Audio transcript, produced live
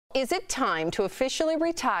Is it time to officially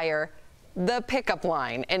retire the pickup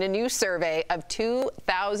line? In a new survey of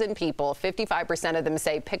 2,000 people, 55% of them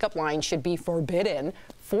say pickup lines should be forbidden.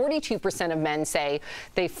 42% of men say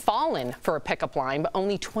they've fallen for a pickup line, but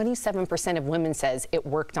only 27% of women says it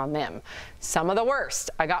worked on them. Some of the worst.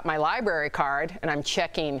 I got my library card and I'm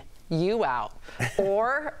checking you out.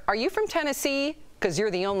 Or are you from Tennessee? Because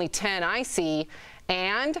you're the only 10 I see.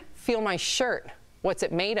 And feel my shirt. What's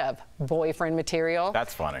it made of? Boyfriend material.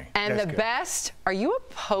 That's funny. And That's the good. best, are you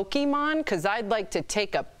a Pokemon? Because I'd like to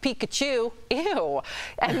take a Pikachu. Ew.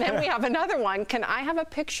 And then we have another one. Can I have a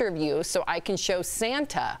picture of you so I can show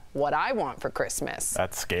Santa what I want for Christmas?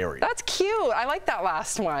 That's scary. That's cute. I like that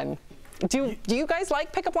last one. Do you guys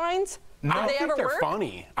like pickup lines? No, I think they're work?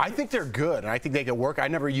 funny. I think they're good, and I think they could work. I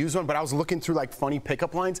never use one, but I was looking through like funny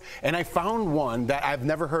pickup lines, and I found one that I've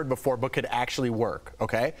never heard before, but could actually work.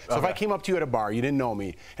 Okay, so if I came up to you at a bar, you didn't know me,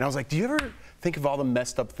 and I was like, "Do you ever think of all the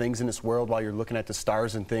messed up things in this world while you're looking at the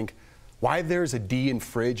stars and think, why there's a D in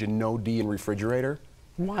fridge and no D in refrigerator?"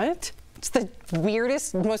 What? It's the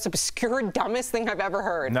weirdest, most obscure, dumbest thing I've ever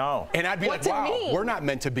heard. No. And I'd be What's like, it wow, mean? we're not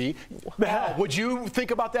meant to be. Would you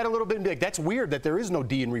think about that a little bit and be like, that's weird that there is no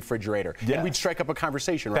D in refrigerator? Yeah. And we'd strike up a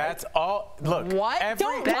conversation, right? That's all. Look. What?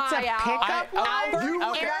 Don't That's lie a out. pickup line? Albert, You,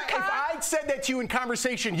 Erica? if I said that to you in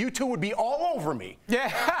conversation, you two would be all over me.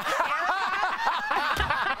 Yeah.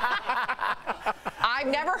 I've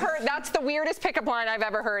never heard, that's the weirdest pickup line I've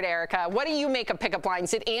ever heard, Erica. What do you make of pickup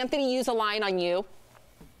lines? Did Anthony use a line on you?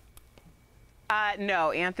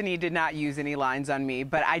 No, Anthony did not use any lines on me,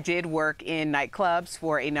 but I did work in nightclubs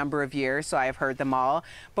for a number of years, so I have heard them all.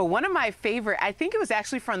 But one of my favorite, I think it was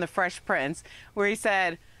actually from The Fresh Prince, where he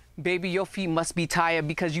said, "Baby, your feet must be tired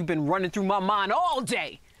because you've been running through my mind all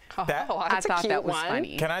day." That- Oh, I that's a thought cute that was one.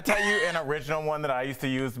 funny. Can I tell you an original one that I used to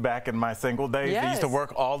use back in my single days? I used to Yes.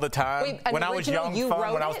 work all the time. Wait, an when I was original? young, You fun,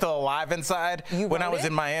 wrote when I was it? still alive inside, You when I wrote was it?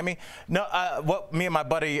 in Miami. No, what me and my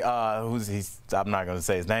buddy, I'm not going to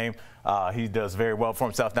say his name. He does very well for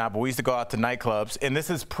himself now, but we used to go out to nightclubs, and this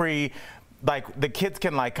is like the kids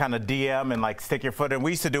can like kind of DM and like stick your foot in. We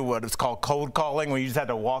used to do what is called cold calling, where you just had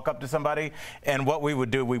to walk up to somebody, and what we would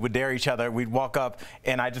do, we would dare each other. We'd walk up,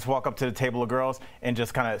 and I just walk up to the table of girls and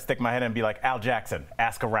just kind of stick my head in and be like, "Al Jackson,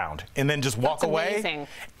 ask around," and then just walk That's away amazing.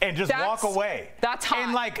 and just walk away. That's hot.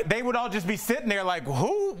 And like they would all just be sitting there like,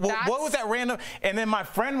 "Who? What was that random?" And then my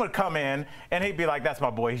friend would come in and he'd be like, "That's my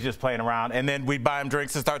boy. He's just playing around." And then we'd buy him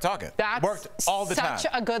drinks and start talking. That's worked all the time.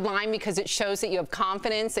 such a good line because it shows that you have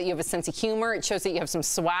confidence, that you have a sense of humor. It shows that you have some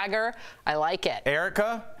swagger. I like it.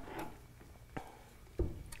 Erica,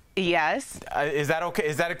 Yes. is that okay?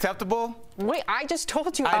 Is that acceptable? Wait, I just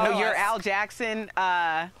told you. I know. Oh, you're I- Al Jackson.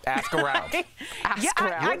 Ask around. Ask Yeah,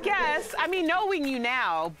 around. I guess. I mean, knowing you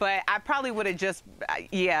now, but I probably would have just,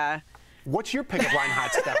 yeah. What's your pickup line,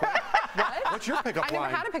 Hot Stepper? What? What's your pickup I never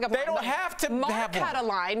line? had a pickup They line. don't but have to Mark have had one. a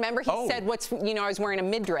line. Remember, he Oh. said, I was wearing a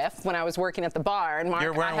midriff when I was working at the bar. And Mark,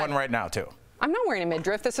 You're wearing one right now too. I'm not wearing a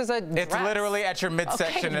midriff. This is a It's dress. literally at your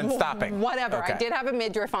midsection and stopping. Whatever. Okay. I did have a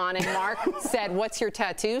midriff on, and Mark said, "What's your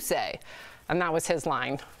tattoo say?" And that was his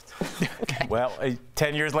line. Okay. Well,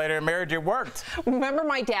 10 years later in marriage, it worked. Remember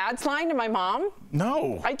my dad's line to my mom?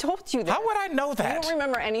 No. I told you that. How would I know that? I don't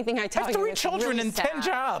remember anything I tell I have you. 3 It's children really and 10 sad.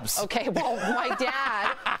 jobs. Okay, well, my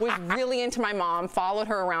dad was really into my mom, followed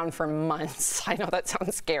her around for months. I know that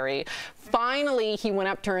sounds scary. Finally, he went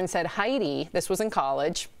up to her and said, "Heidi," this was in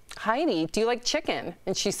college, "Heidi, do you like chicken?"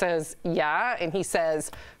 And she says, "Yeah." And he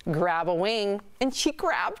says, "Grab a wing." And she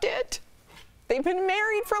grabbed it. They've been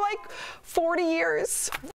married for like 40 years.